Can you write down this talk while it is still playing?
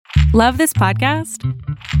Love this podcast?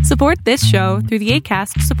 Support this show through the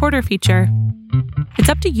Acast supporter feature. It's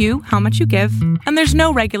up to you how much you give, and there's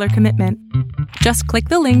no regular commitment. Just click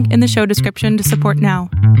the link in the show description to support now.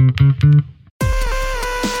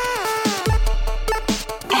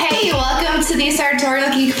 Hey, welcome to the Sartorial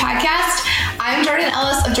Geek Podcast. I'm Jordan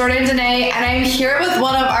Ellis of Jordan Danae, and I'm here with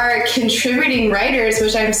one of our contributing writers,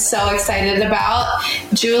 which I'm so excited about,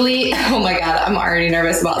 Julie. Oh my God, I'm already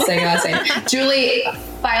nervous about saying that name. Julie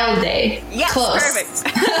Failde. Yes, close.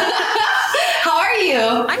 Perfect. How are you?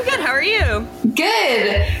 I'm good. How are you?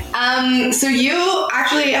 Good. So you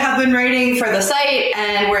actually have been writing for the site,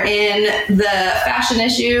 and we're in the fashion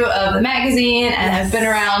issue of the magazine, and have been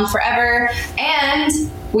around forever. And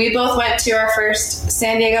we both went to our first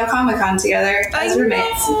San Diego Comic-Con together as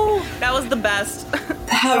roommates. That was the best.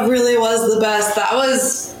 That really was the best.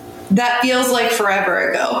 That feels like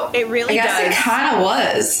forever ago. It really does. I guess it kind of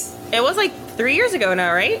was. It was like 3 years ago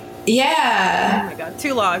now, right? Yeah. Oh my God,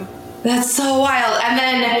 too long. That's so wild. And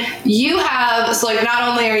then you have, so like not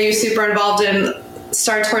only are you super involved in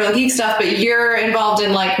Sartorial Geek stuff, but you're involved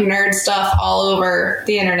in like nerd stuff all over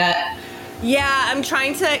the internet. Yeah, I'm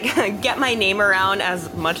trying to get my name around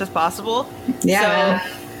as much as possible. Yeah.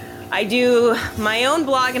 So I do my own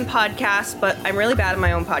blog and podcast, but I'm really bad at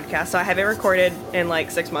my own podcast, so I haven't recorded in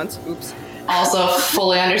like 6 months. Oops. Also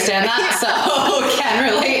fully understand that, so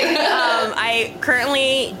can relate. I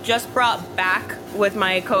currently just brought back with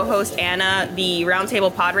my co-host Anna the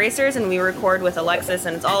Roundtable Pod Racers, and we record with Alexis,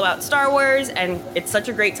 and it's all about Star Wars, and it's such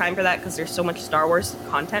a great time for that because there's so much Star Wars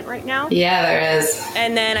content right now. Yeah, there is.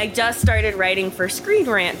 And then I just started writing for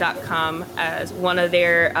ScreenRant.com as one of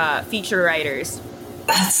their feature writers.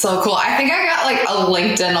 That's so cool. I think I got like a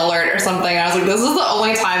LinkedIn alert or something. I was like, this is the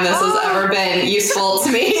only time this has ever been useful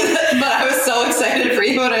to me. But I was so excited for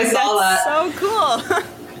you when I saw that. So cool.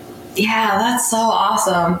 Yeah, that's so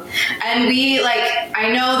awesome. And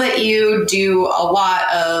I know that you do a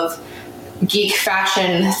lot of geek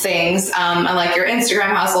fashion things. And like your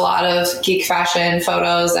Instagram has a lot of geek fashion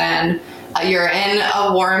photos, and you're in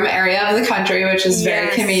a warm area of the country, which is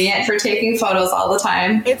very convenient for taking photos all the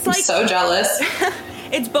time. It's I'm so jealous.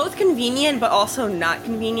 It's both convenient, but also not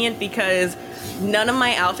convenient because none of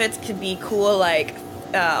my outfits could be cool, like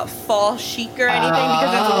fall chic or anything,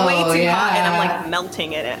 because it's way too hot and I'm like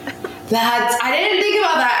melting in it. I didn't think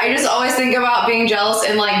about that. I just always think about being jealous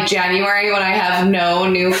in like January when I have no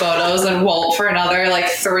new photos and won't for another like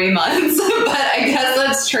 3 months. But I guess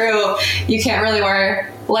that's true. You can't really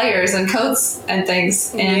wear layers and coats and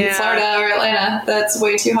things in Florida or Atlanta. That's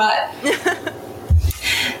way too hot.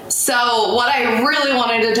 So what I really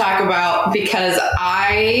wanted to talk about, because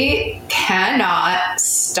I cannot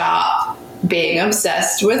stop being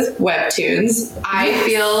obsessed with WebToons. I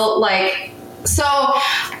feel like, so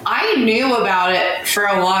I knew about it for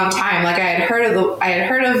a long time. Like I had heard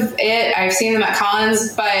of it. I've seen them at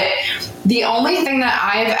cons, but the only thing that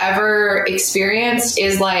I've ever experienced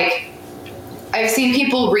is like, I've seen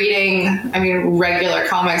people reading, regular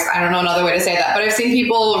comics. I don't know another way to say that, but I've seen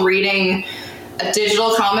people reading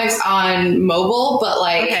digital comics on mobile, but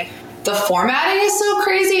the formatting is so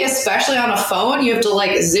crazy, especially on a phone. You have to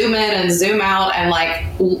like zoom in and zoom out and like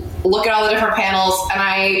look at all the different panels. And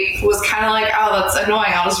I was kind of like, oh, that's annoying.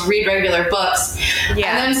 I'll just read regular books. Yeah.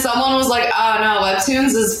 And then someone was like, oh no,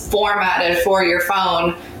 WebToons is formatted for your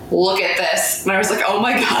phone. Look at this. And I was like, oh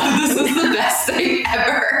my God, this is the best thing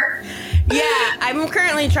ever. Yeah, I'm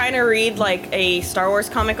currently trying to read like a Star Wars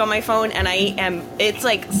comic on my phone, and it's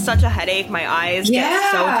like such a headache. My eyes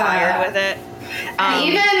get so tired with it. And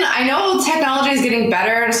even, I know technology is getting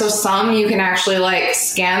better, and so some you can actually like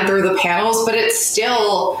scan through the panels, but it's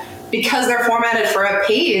still, because they're formatted for a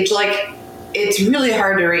page, like it's really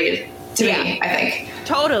hard to read to me, I think.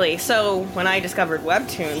 Totally. So when I discovered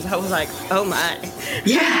WebToons, I was like, oh my.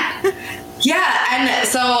 Yeah. Yeah, and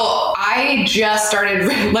so I just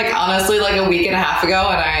started, like, honestly, like a week and a half ago,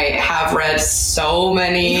 and I have read so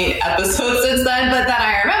many episodes since then, but then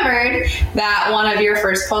I remembered that one of your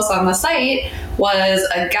first posts on the site was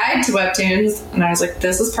a guide to WebToons, and I was like,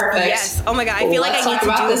 this is perfect. Yes. Oh my God, I feel like I need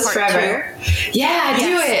to do this forever. Yeah,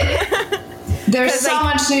 do it. There's so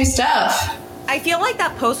much new stuff. I feel like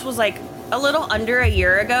that post was like a little under a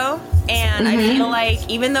year ago, and I feel like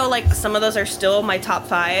even though like some of those are still my top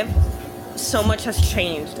 5, so much has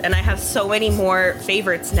changed, and I have so many more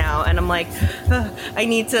favorites now, and I'm like, I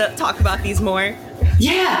need to talk about these more.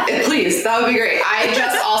 Yeah, please. That would be great. I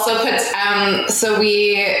just also put,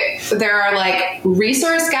 there are like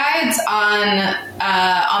resource guides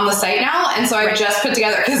on the site now. And so I just put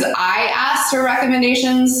together, because I asked for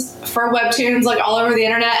recommendations for Webtoons like all over the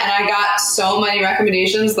internet, and I got so many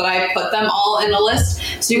recommendations that I put them all in a list.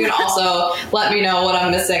 So you can also let me know what I'm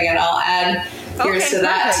missing, and I'll add yours to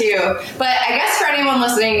that too. But I guess for anyone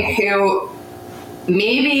listening who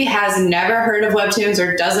maybe has never heard of Webtoons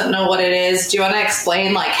or doesn't know what it is, do you want to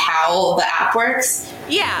explain like how the app works?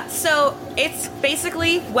 Yeah, so it's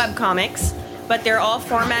basically webcomics, but they're all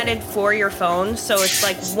formatted for your phone. So it's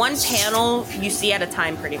like one panel you see at a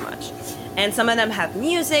time pretty much. And some of them have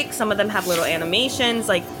music, some of them have little animations.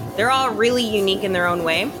 Like, they're all really unique in their own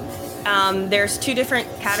way. There's 2 different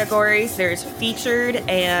categories. There's featured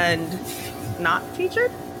and not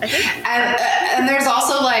featured, I think. And there's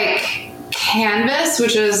also like Canvas,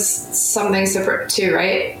 which is something separate too,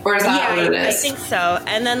 right? Or is that what it is? I think so.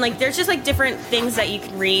 And then like there's just like different things that you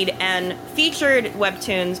can read, and featured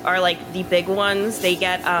Webtoons are like the big ones. They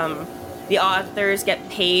get the authors get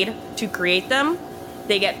paid to create them.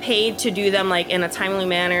 They get paid to do them like in a timely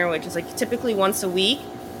manner, which is like typically once a week.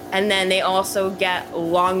 And then they also get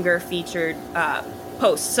longer featured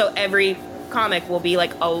posts. So every comic will be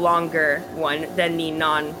like a longer one than the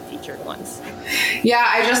non-featured ones. Yeah,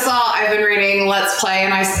 I've been reading Let's Play,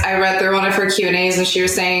 and I read through one of her Q&As, and she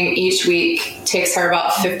was saying each week takes her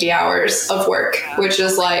about 50 hours of work, which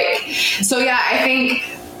is like, so yeah, I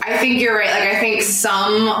think you're right. Like, I think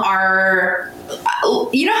some are,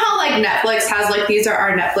 you know how like Netflix has like, these are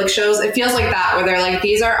our Netflix shows. It feels like that, where they're like,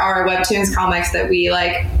 these are our Webtoons comics that we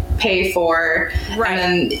like pay for. Right.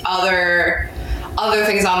 And then other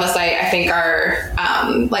things on the site I think are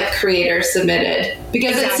like creator submitted,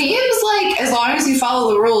 because it seems like as long as you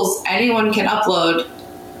follow the rules, anyone can upload.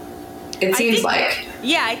 It seems like.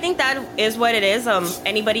 Yeah, I think that is what it is.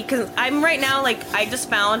 Anybody, because I'm right now, like, I just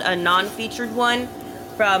found a non-featured one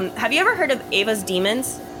from, have you ever heard of Ava's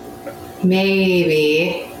Demons?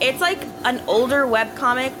 Maybe. It's like an older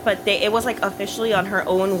webcomic, but it was like officially on her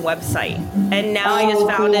own website. And now I just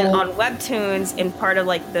found it on Webtoons in part of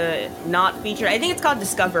like the not featured. I think it's called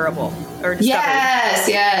Discoverable or Discovered.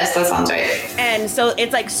 Yes, that sounds right. And so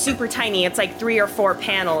it's like super tiny. It's like 3 or 4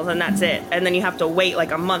 panels and that's it. And then you have to wait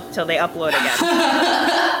like a month till they upload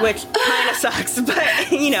again, which kind of sucks,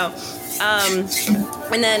 but you know.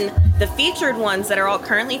 And then the featured ones that are all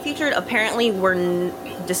currently featured apparently were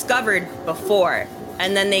discovered before,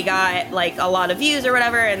 and then they got like a lot of views or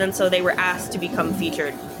whatever, and then so they were asked to become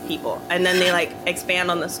featured people, and then they like expand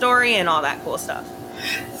on the story and all that cool stuff.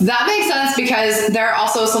 That makes sense, because they're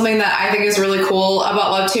also something that I think is really cool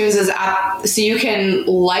about Webtoons is so you can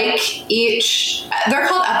like each, they're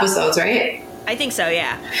called episodes, right? I think so,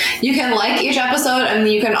 yeah. You can like each episode, and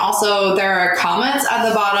you can also, there are comments at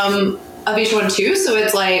the bottom of each one too, so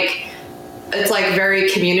it's like very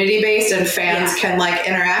community based, and fans can like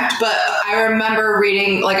interact. But I remember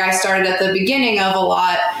reading, like, I started at the beginning of a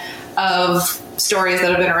lot of stories that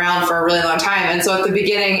have been around for a really long time, and so at the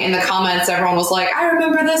beginning in the comments everyone was like, I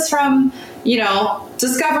remember this from, you know,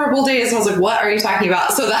 Discoverable days, and I was like, what are you talking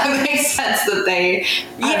about? So that makes sense that they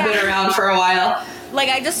have been around for a while. Like,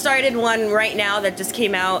 I just started one right now that just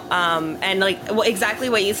came out, and like exactly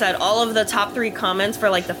what you said, all of the top 3 comments for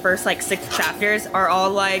like the first like 6 chapters are all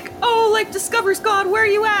like, oh, like Discover's God, where are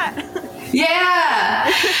you at? Yeah.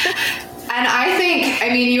 And I think, I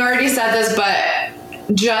mean, you already said this,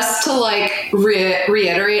 but just to like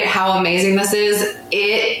reiterate how amazing this is,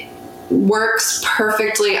 it works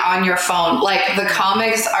perfectly on your phone. Like, the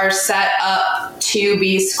comics are set up to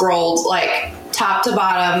be scrolled like top to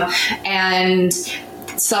bottom, and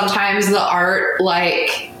sometimes the art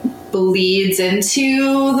like bleeds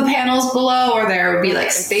into the panels below, or there would be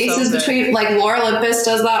like spaces between, like Lore Olympus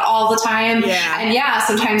does that all the time. And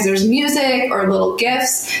sometimes there's music or little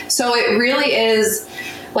gifs, so it really is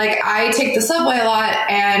like, I take the subway a lot,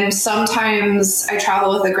 and sometimes I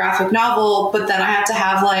travel with a graphic novel, but then I have to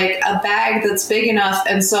have like a bag that's big enough,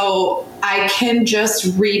 and so I can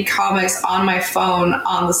just read comics on my phone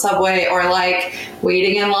on the subway, or like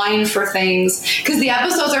waiting in line for things, because the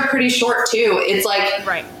episodes are pretty short too. It's like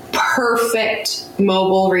perfect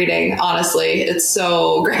mobile reading, honestly. It's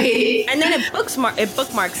so great. And then it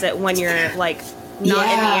bookmarks it when you're like not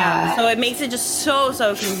in the app, so it makes it just so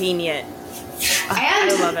convenient. And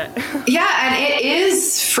I love it. Yeah, and it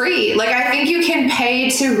is free. Like, I think you can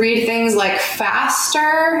pay to read things like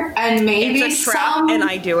faster, and maybe it's a trap, and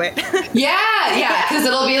I do it. Yeah, because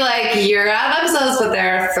it'll be like, you're out of episodes, but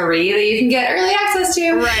there are 3 that you can get early access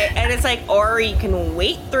to. Right, and it's like, or you can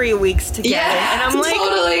wait 3 weeks to get it, and I'm like,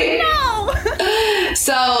 totally. no.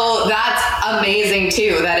 So that's amazing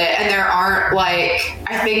too, and there aren't like,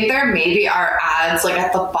 I think there maybe are ads like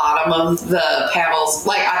at the bottom of the panels,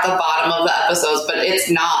 like at the bottom of the episodes, but it's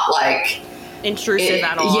not like intrusive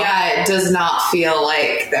at all. Yeah, it does not feel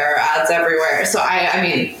like there are ads everywhere. So I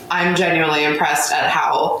mean, I'm genuinely impressed at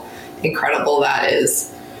how incredible that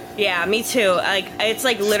is. Yeah, me too. Like, it's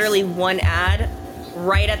like literally one ad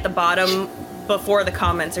right at the bottom before the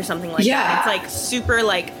comments or something like that. It's like super,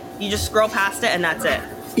 like, you just scroll past it and that's it.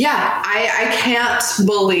 Yeah, I can't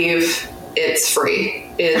believe it's free.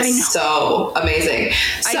 It's so amazing.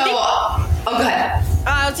 So, go ahead.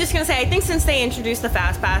 I was just going to say, I think since they introduced the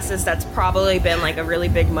fast passes, that's probably been like a really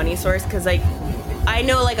big money source, because like I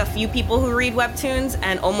know like a few people who read webtoons,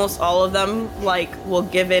 and almost all of them like will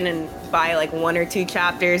give in and buy like 1 or 2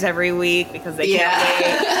 chapters every week because they can't wait.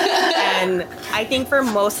 And I think for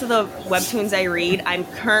most of the webtoons I read, I'm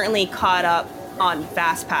currently caught up on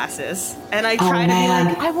fast passes, and I try to be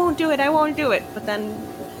like, I won't do it, but then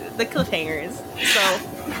the cliffhangers. So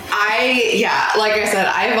like I said,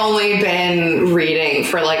 I've only been reading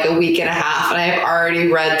for like a week and a half, and I've already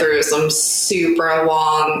read through some super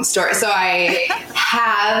long stories. So I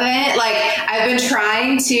haven't, like, I've been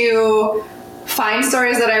trying to find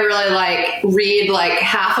stories that I really like, read like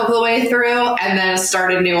half of the way through, and then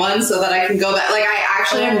start a new one so that I can go back. Like, I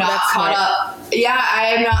actually am not caught up. Yeah,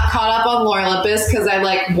 I am not caught up on Lore Olympus because I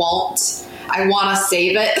want to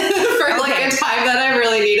save it for like a time that I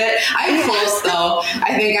really need it. I'm close though.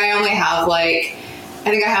 I think I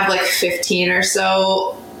have 15 or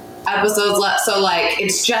so episodes left, so like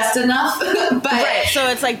it's just enough. But so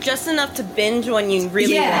it's like just enough to binge when you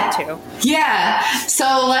really want to. Yeah.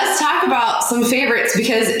 So let's talk about some favorites,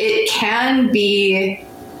 because it can be.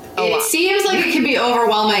 It seems like it can be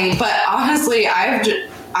overwhelming, but honestly,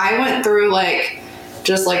 I went through like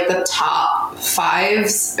just like the top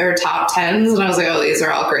 5s or top 10s, and I was like, oh, these are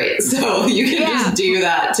all great. So you can just do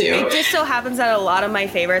that too. It just so happens that a lot of my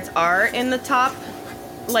favorites are in the top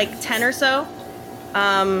like 10 or so.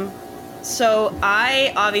 So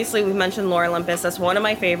we mentioned Lore Olympus. That's one of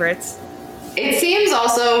my favorites. It seems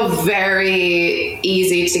also very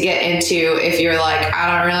easy to get into if you're like,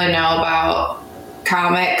 I don't really know about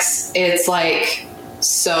comics. It's like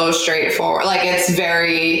so straightforward. Like, it's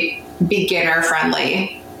very beginner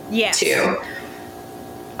friendly too.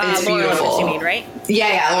 It's Lore beautiful. Olympus, you mean, right?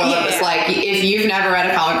 Yeah, Lore Olympus. Like, if you've never read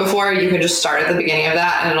a comic before, you can just start at the beginning of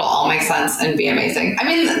that and it'll all make sense and be amazing. I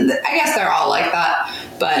mean, I guess they're all like that,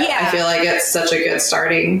 but I feel like it's such a good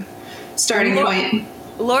starting point.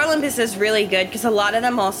 Lore Olympus is really good because a lot of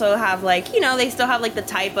them also have like, they still have like the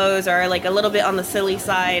typos or like a little bit on the silly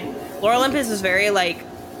side. Lore Olympus is very like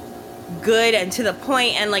good and to the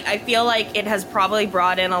point, and like I feel like it has probably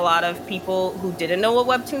brought in a lot of people who didn't know what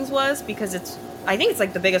Webtoons was, because I think it's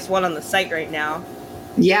like the biggest one on the site right now.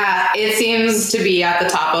 Yeah, it seems to be at the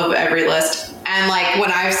top of every list. And like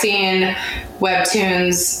when I've seen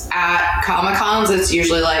Webtoons at Comic-Cons, it's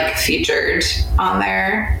usually like featured on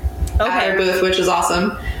there at their booth, which is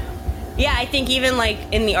awesome. Yeah, I think even like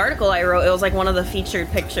in the article I wrote, it was like one of the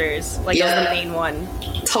featured pictures. Like it was the main one.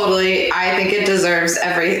 Totally. I think it deserves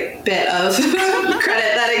every bit of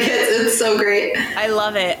credit that it gets. It's so great. I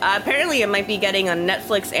love it. Apparently it might be getting a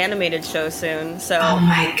Netflix animated show soon. So oh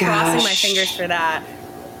my gosh. Crossing my fingers for that.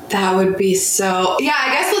 That would be so. Yeah,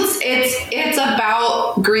 I guess it's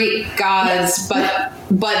about Greek gods,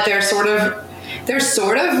 but they're sort of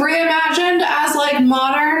reimagined as like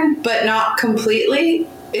modern, but not completely.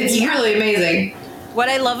 It's really amazing. What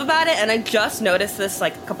I love about it, and I just noticed this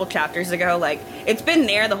like a couple chapters ago, like it's been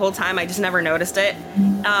there the whole time, I just never noticed it.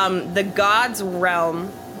 The gods realm,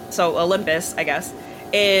 so Olympus, I guess,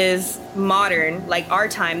 is modern, like our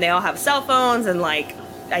time. They all have cell phones, and like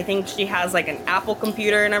I think she has like an Apple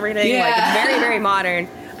computer and everything. Like it's very, very modern.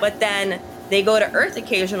 But then they go to Earth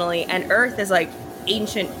occasionally, and Earth is like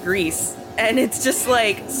ancient Greece. And it's just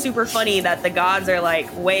like super funny that the gods are like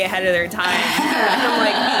way ahead of their time. And I'm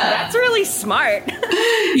like, that's really smart.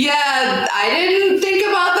 Yeah, I didn't think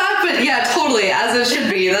about that, but yeah, totally, as it should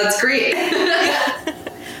be. That's great.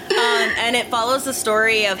 And it follows the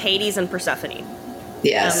story of Hades and Persephone.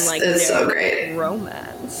 Yes, and, like, it's so great.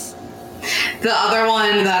 Romance. The other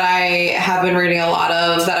one that I have been reading a lot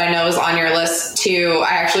of that I know is on your list too,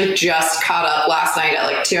 I actually just caught up last night at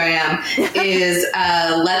like 2 a.m. is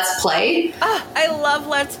Let's Play. Oh, I love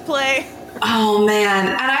Let's Play. Oh man.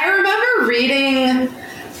 And I remember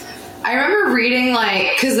reading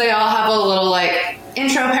like, because they all have a little like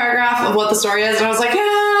intro paragraph of what the story is, and I was like,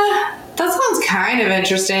 yeah, that sounds kind of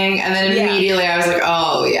interesting. And then immediately I was like,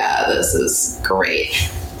 oh yeah, this is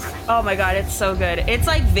great. Oh my god, it's so good. It's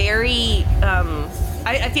like very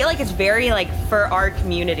I feel like it's very like for our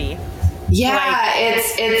community. Yeah, Like-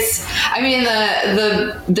 it's. I mean,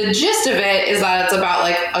 the gist of it is that it's about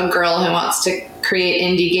like a girl who wants to create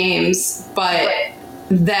indie games, but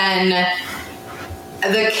then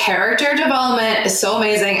the character development is so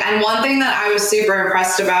amazing. And one thing that I was super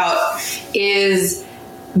impressed about is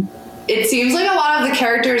it seems like a lot of the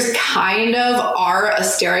characters kind of are a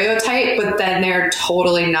stereotype, but then they're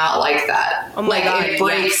totally not like that. Oh my like God, it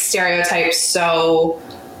breaks stereotypes so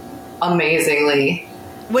amazingly.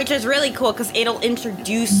 Which is really cool because it'll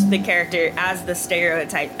introduce the character as the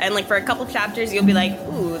stereotype. And like for a couple chapters, you'll be like,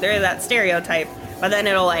 ooh, they're that stereotype. But then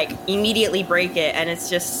it'll like immediately break it. And it's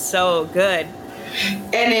just so good.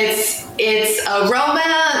 And it's a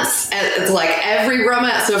romance. And it's like every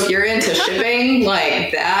romance. So if you're into shipping,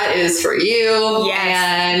 like that is for you. Yes.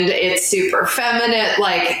 And it's super feminine.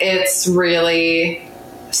 Like it's really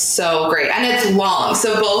so great. And it's long.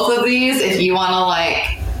 So both of these, if you want to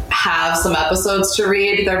like have some episodes to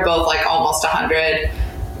read, they're both like almost 100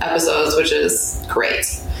 episodes, which is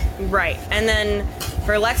great. Right. And then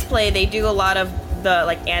for Let's Play, they do a lot of the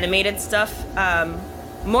like animated stuff.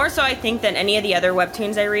 More so, I think, than any of the other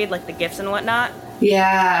webtoons I read, like the GIFs and whatnot.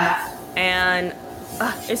 Yeah. And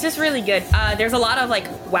it's just really good. There's a lot of like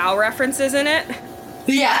WoW references in it.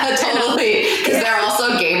 Yeah, totally. Because they're also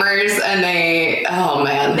gamers, and they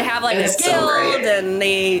have like it's a guild, so great. and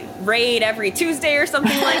they raid every Tuesday or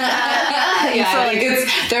something like that. Yeah, So, I think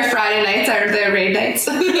it's their Friday nights are their raid nights.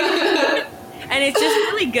 and it's just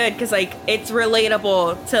really good because like it's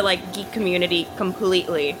relatable to like geek community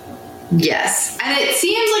completely. Yes, and it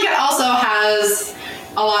seems like it also has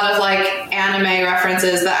a lot of like anime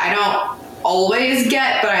references that I don't always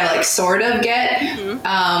get, but I like sort of get,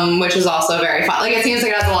 which is also very fun. Like it seems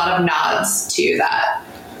like it has a lot of nods to that.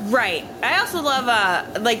 Right. I also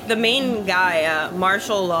love like the main guy,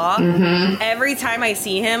 Martial Law. Every time I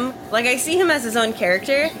see him, like I see him as his own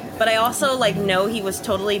character, but I also like know he was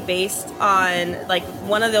totally based on like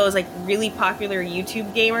one of those like really popular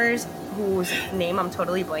YouTube gamers whose name I'm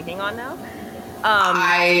totally blanking on now.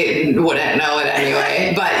 I wouldn't know it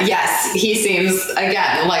anyway, but yes, he seems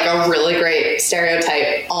again like a really great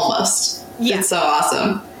stereotype almost. Yeah. It's so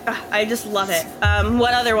awesome. I just love it.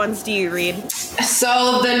 What other ones do you read?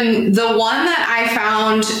 So the one that I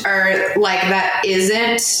found, or like that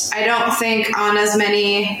isn't, I don't think on as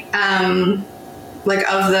many like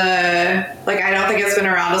of the, like I don't think it's been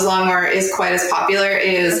around as long or is quite as popular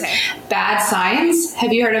is Bad Signs.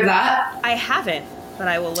 Have you heard of that? I haven't, but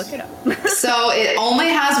I will look it up. So it only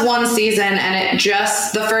has one season, and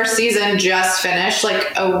the first season just finished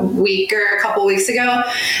like a week or a couple weeks ago.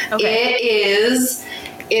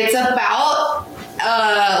 It's about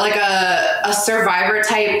like a Survivor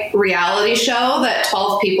type reality show that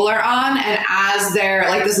 12 people are on, and as they're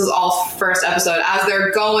like, this is all first episode, as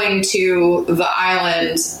they're going to the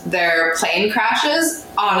island, their plane crashes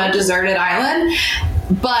on a deserted island.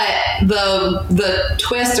 But the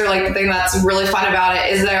twist, or like the thing that's really fun about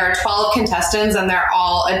it, is there are 12 contestants, and they're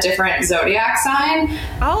all a different zodiac sign.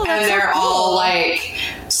 Oh, that's and they're so cool. all like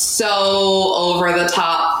so over the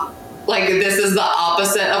top. Like this is the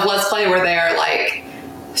opposite of Let's Play, where they are like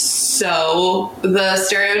so the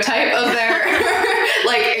stereotype of their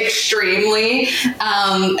like extremely.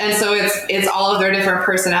 And so it's all of their different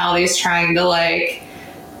personalities trying to like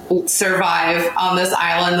survive on this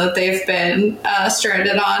island that they've been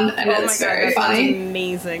stranded on, and it's very funny.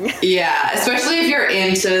 Amazing. Yeah, especially if you're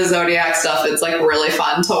into zodiac stuff, it's like really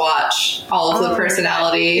fun to watch all of the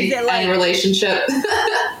personality and relationship.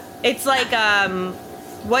 It's like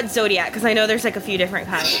what zodiac? Because I know there's like a few different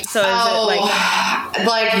kinds. So is it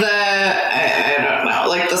like the I don't know,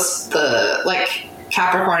 like the like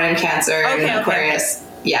Capricorn and Cancer and Aquarius.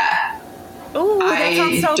 Yeah. Ooh,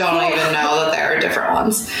 I so don't cool. even know that there are different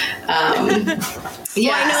ones.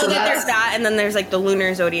 Yeah, I know so that there's that, and then there's like the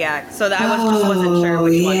lunar zodiac. So that I just wasn't sure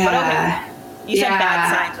which one. But okay. You said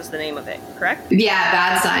Bad Signs was the name of it, correct? Yeah,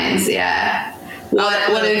 Bad Signs. Yeah. What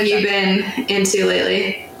have you been into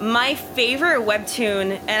lately? My favorite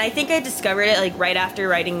webtoon, and I think I discovered it like right after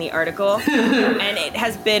writing the article, and it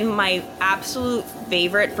has been my absolute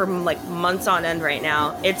favorite for like months on end right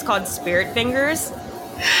now. It's called Spirit Fingers.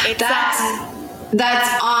 It's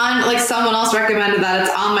that's on, like, someone else recommended that.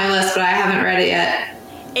 It's on my list, but I haven't read it yet.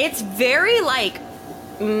 It's very like,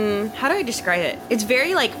 how do I describe it? It's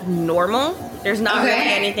very like normal. There's not really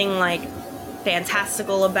anything like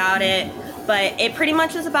fantastical about it. But it pretty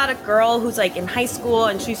much is about a girl who's like in high school,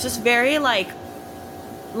 and she's just very like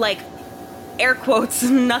air quotes,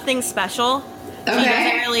 nothing special. She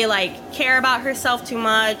doesn't really like care about herself too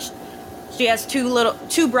much. She has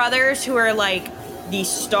two brothers who are like the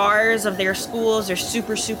stars of their schools. They're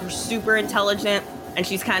super, super, super intelligent, and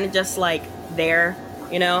she's kind of just like there,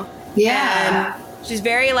 you know? Yeah. And she's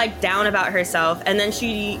very like down about herself, and then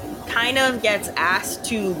she kind of gets asked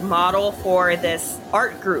to model for this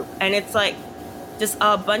art group, and it's like just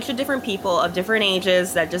a bunch of different people of different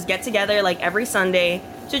ages that just get together like every Sunday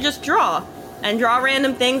to just draw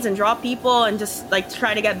random things and draw people and just like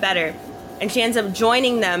try to get better. And she ends up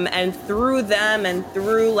joining them, and through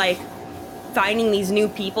like finding these new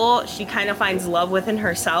people, she kind of finds love within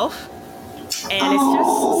herself. And it's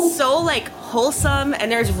just so like wholesome,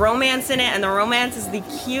 and there's romance in it, and the romance is the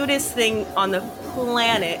cutest thing on the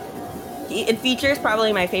planet. It features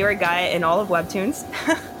probably my favorite guy in all of WebToons.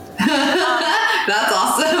 That's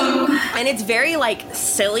awesome. And it's very like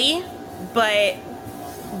silly, but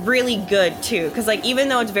really good too, because like even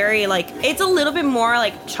though it's very like, it's a little bit more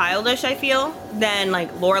like childish, I feel, than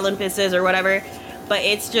like Lore Olympus is or whatever, but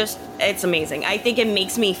it's amazing. I think it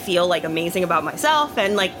makes me feel like amazing about myself,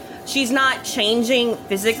 and like she's not changing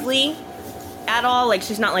physically at all. Like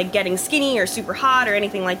she's not like getting skinny or super hot or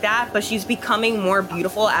anything like that, but she's becoming more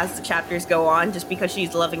beautiful as the chapters go on, just because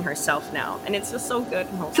she's loving herself now, and it's just so good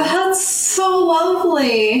and wholesome. That's so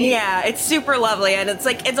lovely. Yeah, it's super lovely, and it's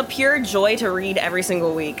like, it's a pure joy to read every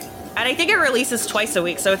single week. And I think it releases twice a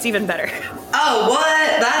week, so it's even better. Oh,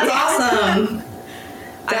 what? That's awesome.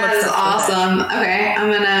 That is awesome. Okay,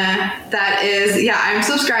 I'm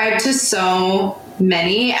subscribed to so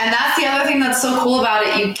many, and that's the other thing that's so cool about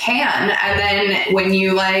it. You can, and then when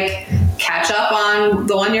you like catch up on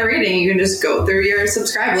the one you're reading, you can just go through your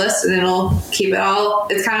subscribe list and it'll keep it all.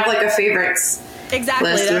 It's kind of like a favorites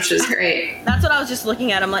list, which is great. That's what I was just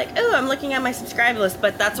looking at. I'm like, oh, I'm looking at my subscribe list,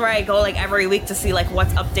 but that's where I go like every week to see like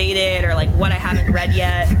what's updated or like what I haven't read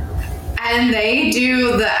yet. And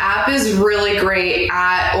the app is really great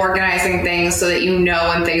at organizing things so that you know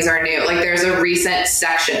when things are new. Like there's a recent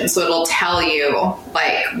section, so it'll tell you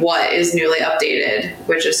like what is newly updated,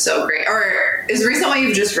 which is so great. Or is recent what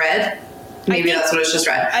you've just read? Maybe that's what it's just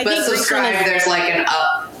read. But subscribe, there's like an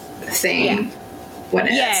up thing when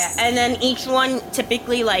it's... Yeah, and then each one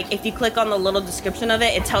typically, like if you click on the little description of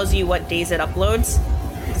it, it tells you what days it uploads.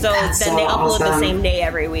 So then they upload the same day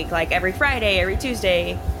every week, like every Friday, every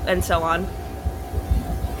Tuesday, and so on.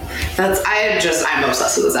 I'm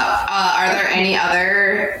obsessed with this app. Are there any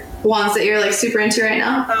other ones that you're like super into right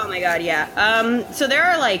now? Oh my god, yeah. So there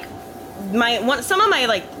are like some of my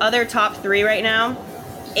like other top 3 right now.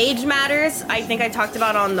 Age Matters, I think I talked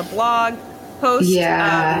about on the blog post.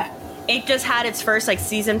 Yeah. It just had its first like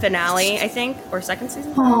season finale, I think, or second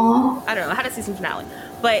season. Aww. I don't know. It had a season finale,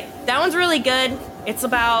 but that one's really good. It's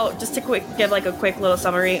about, just to give like a quick little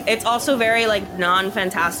summary. It's also very like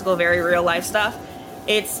non-fantastical, very real life stuff.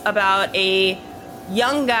 It's about a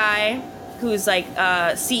young guy who's like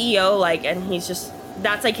a CEO, like, and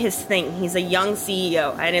that's like his thing. He's a young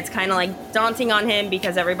CEO, and it's kind of like daunting on him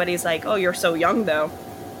because everybody's like, "Oh, you're so young, though."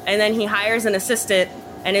 And then he hires an assistant,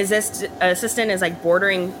 and his assistant is like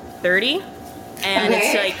bordering 30, and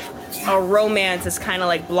it's like a romance is kind of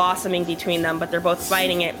like blossoming between them, but they're both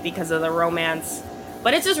fighting it because of the romance.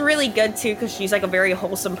 But it's just really good too, because she's like a very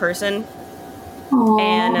wholesome person. Aww.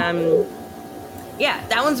 And yeah,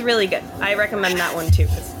 that one's really good. I recommend that one too,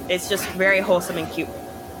 because it's just very wholesome and cute.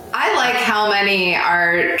 I like how many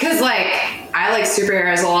are, because like I like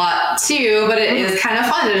superheroes a lot too, but it is kind of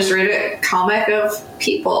fun to just read a comic of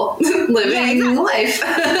people living life.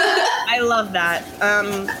 I love that.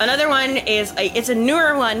 Another one is it's a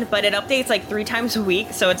newer one, but it updates like 3 times a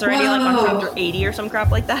week, so it's already like on chapter 80 or some crap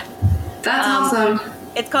like that. That's awesome.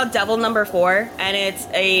 It's called Devil Number 4, and it's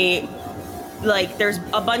there's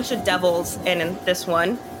a bunch of devils in this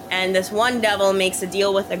one, and this one devil makes a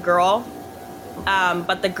deal with a girl.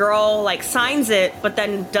 But the girl like signs it, but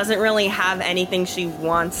then doesn't really have anything she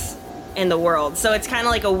wants in the world. So it's kind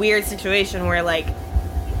of like a weird situation where like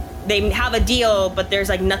they have a deal, but there's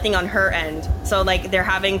like nothing on her end. So like they're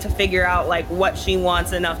having to figure out like what she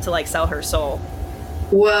wants enough to like sell her soul.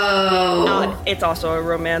 Whoa. It's also a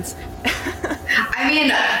romance. I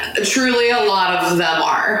mean, truly a lot of them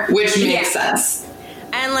are, which makes sense.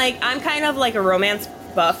 And like I'm kind of like a romance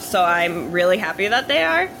buff, so I'm really happy that they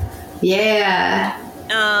are. Yeah.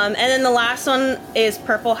 And then the last one is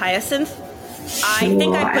Purple Hyacinth. I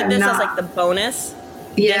think I put this as like the bonus.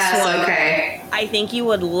 Yes, okay. I think you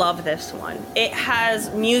would love this one. It has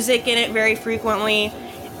music in it very frequently.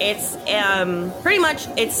 It's pretty much,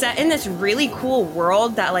 it's set in this really cool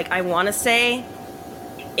world that like I want to say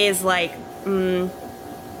is like, I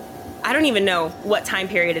don't even know what time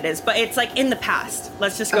period it is, but it's like in the past.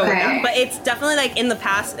 Let's just go with that. But it's definitely like in the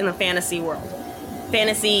past in a fantasy world.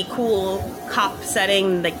 fantasy, cool cop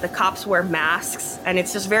setting. Like the cops wear masks, and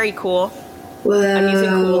it's just very cool. Whoa. I'm using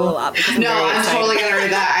cool a lot. I'm totally gonna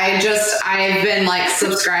read that. I've been like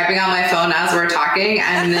subscribing on my phone as we're talking,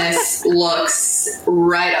 and this looks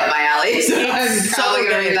right up my alley. So I'm probably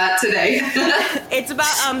gonna read that today. It's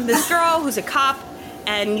about this girl who's a cop,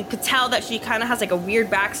 and you could tell that she kind of has like a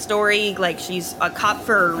weird backstory. Like she's a cop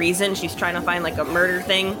for a reason. She's trying to find like a murder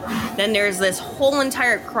thing. Then there's this whole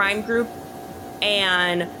entire crime group,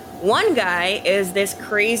 and one guy is this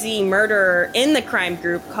crazy murderer in the crime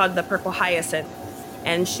group called the Purple Hyacinth.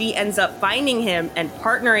 And she ends up finding him and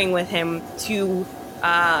partnering with him to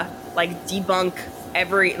like debunk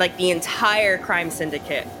the entire crime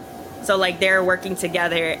syndicate. So like they're working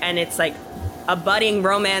together, and it's like a budding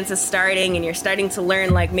romance is starting, and you're starting to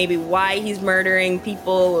learn like maybe why he's murdering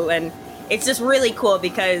people. And it's just really cool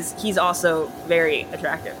because he's also very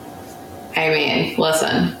attractive. I mean,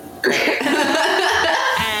 listen. Great.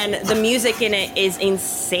 And the music in it is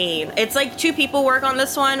insane. It's like two people work on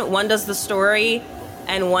this one. One does the story,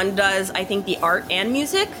 and one does, I think, the art and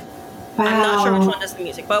music. Wow. I'm not sure which one does the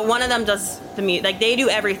music, but one of them does the music. Like, they do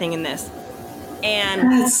everything in this. And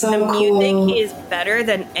that's so the cool. music is better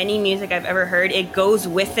than any music I've ever heard. It goes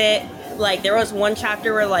with it. Like, there was one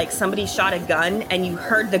chapter where, like, somebody shot a gun, and you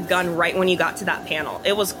heard the gun right when you got to that panel.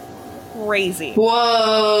 It was crazy.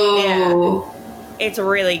 Whoa. Yeah. It's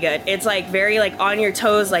really good. It's like very like on your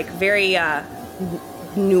toes, like very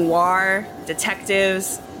noir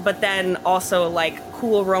detectives, but then also like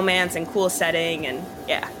cool romance and cool setting, and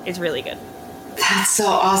yeah, it's really good. That's so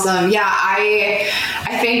awesome. Yeah,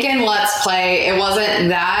 I think in Let's Play it wasn't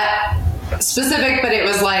that specific, but it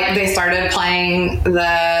was like they started playing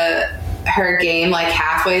her game like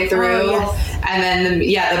halfway through. Oh, yes. And then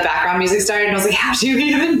the background music started, and I was like, how do you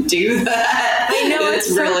even do that? I know,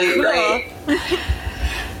 it's really cool. Great.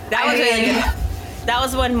 Really good. That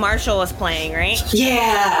was when Marshall was playing, right? Yeah.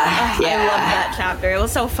 I love that chapter. It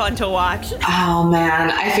was so fun to watch. Oh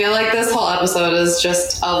man, I feel like this whole episode is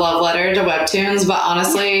just a love letter to WebToons, but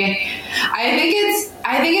honestly, I think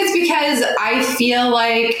it's because I feel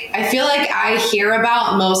like I hear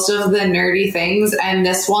about most of the nerdy things, and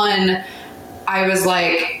this one I was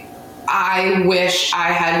like, I wish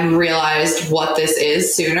I had realized what this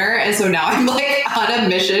is sooner. And so now I'm like on a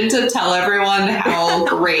mission to tell everyone how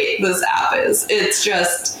great this app is. It's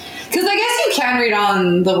just because I guess you can read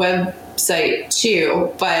on the website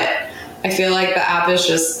too, but I feel like the app is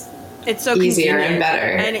just it's so easier convenient. And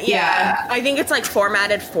better. And yeah, I think it's like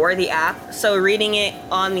formatted for the app. So reading it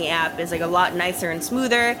on the app is like a lot nicer and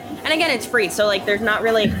smoother. And again, it's free. So like there's not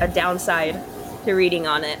really a downside to reading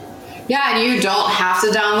on it. Yeah, and you don't have to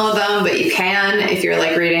download them, but you can if you're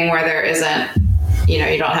like reading where there isn't, you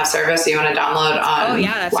don't have service, so you want to download on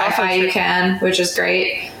Wi-Fi, you can, which is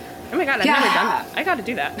great. Oh my God, I've never done that. I got to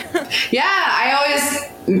do that. Yeah, I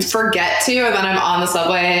always forget to, and then I'm on the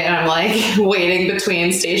subway and I'm like waiting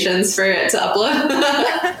between stations for it to upload.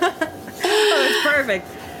 Oh, it's perfect.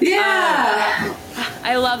 Yeah.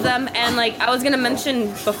 I love them. And like I was gonna mention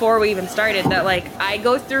before we even started that like I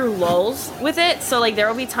go through lulls with it, so like there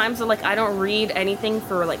will be times that like I don't read anything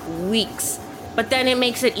for like weeks, but then it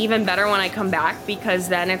makes it even better when I come back, because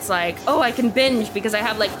then it's like, oh, I can binge because I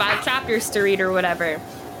have like 5 chapters to read or whatever.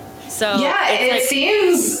 So yeah, it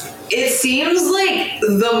seems like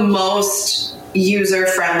the most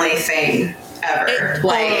user-friendly thing ever.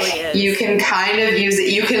 Like you can kind of use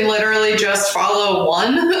it. You can literally just follow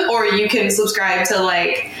one, or you can subscribe to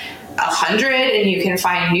like 100 and you can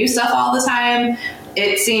find new stuff all the time.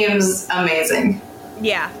 It seems amazing.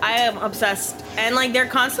 Yeah, I am obsessed. And like they're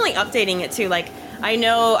constantly updating it too. Like I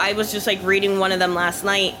know I was just like reading one of them last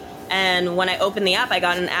night, and when I opened the app I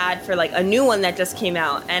got an ad for like a new one that just came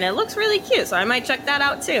out, and it looks really cute, so I might check that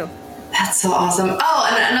out too. That's so awesome. Oh,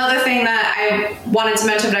 and another thing that I wanted to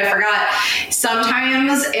mention, but I forgot.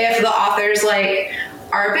 Sometimes if the authors like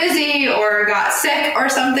are busy or got sick or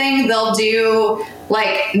something, they'll do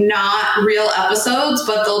like not real episodes,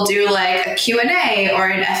 but they'll do like a Q&A or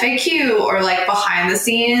an FAQ or like behind the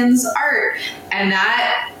scenes art. And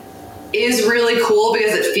that is really cool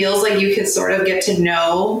because it feels like you can sort of get to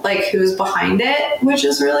know like who's behind it, which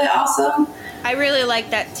is really awesome. I really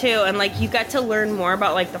like that too, and like you get to learn more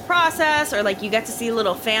about like the process, or like you get to see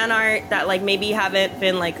little fan art that like maybe haven't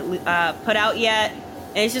been like put out yet,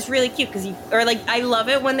 and it's just really cute because I love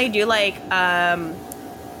it when they do like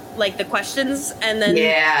the questions, and then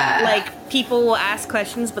like people will ask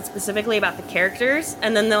questions but specifically about the characters,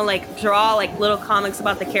 and then they'll like draw like little comics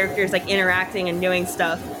about the characters like interacting and doing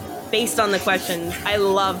stuff based on the questions. I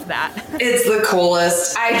love that. It's the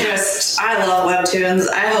coolest. I love WebToons.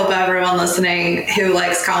 I hope everyone listening who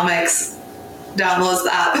likes comics downloads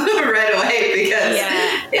the app right away because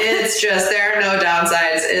it's just, there are no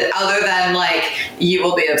downsides other than like you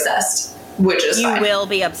will be obsessed, which is fine. You will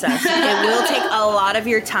be obsessed. It will take a lot of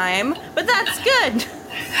your time, but that's good.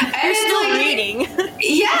 And you're still like, reading.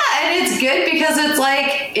 Yeah, and it's good because it's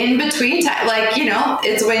like in between time, like, you know,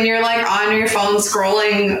 it's when you're like on your phone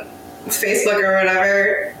scrolling Facebook or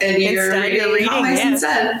whatever, and you're reading comics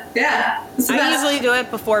instead. Yeah, I usually do it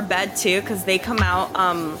before bed too because they come out.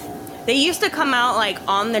 They used to come out like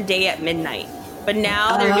on the day at midnight, but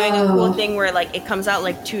now they're doing a cool thing where like it comes out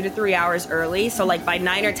like 2 to 3 hours early. So like by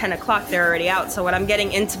 9 or 10 o'clock, they're already out. So when I'm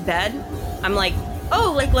getting into bed, I'm like,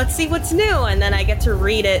 oh, like let's see what's new, and then I get to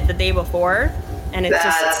read it the day before, and it's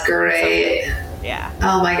that's great. So, yeah.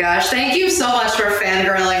 Oh my gosh! Thank you so much for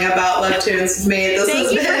fangirling about WebToons with me.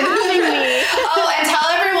 Thank you for having me. Oh, and tell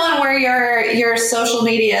everyone where your social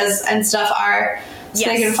medias and stuff are, so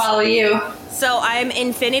they can follow you. So I'm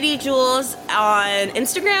Infinity Jules on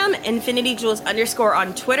Instagram, Infinity Jules _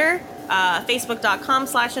 on Twitter,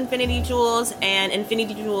 Facebook.com/Infinity Jules, and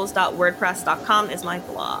infinityjules.wordpress.com is my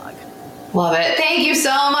blog. Love it. Thank you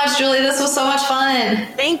so much, Julie. This was so much fun.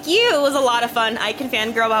 Thank you. It was a lot of fun. I can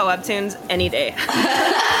fangirl about WebToons any day.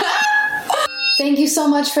 Thank you so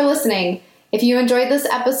much for listening. If you enjoyed this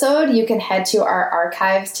episode, you can head to our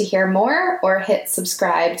archives to hear more or hit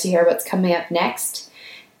subscribe to hear what's coming up next.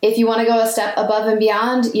 If you want to go a step above and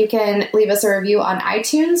beyond, you can leave us a review on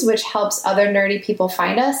iTunes, which helps other nerdy people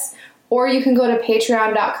find us. Or you can go to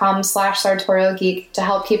patreon.com/sartorialgeek to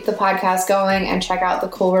help keep the podcast going and check out the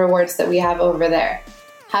cool rewards that we have over there.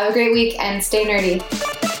 Have a great week and stay nerdy.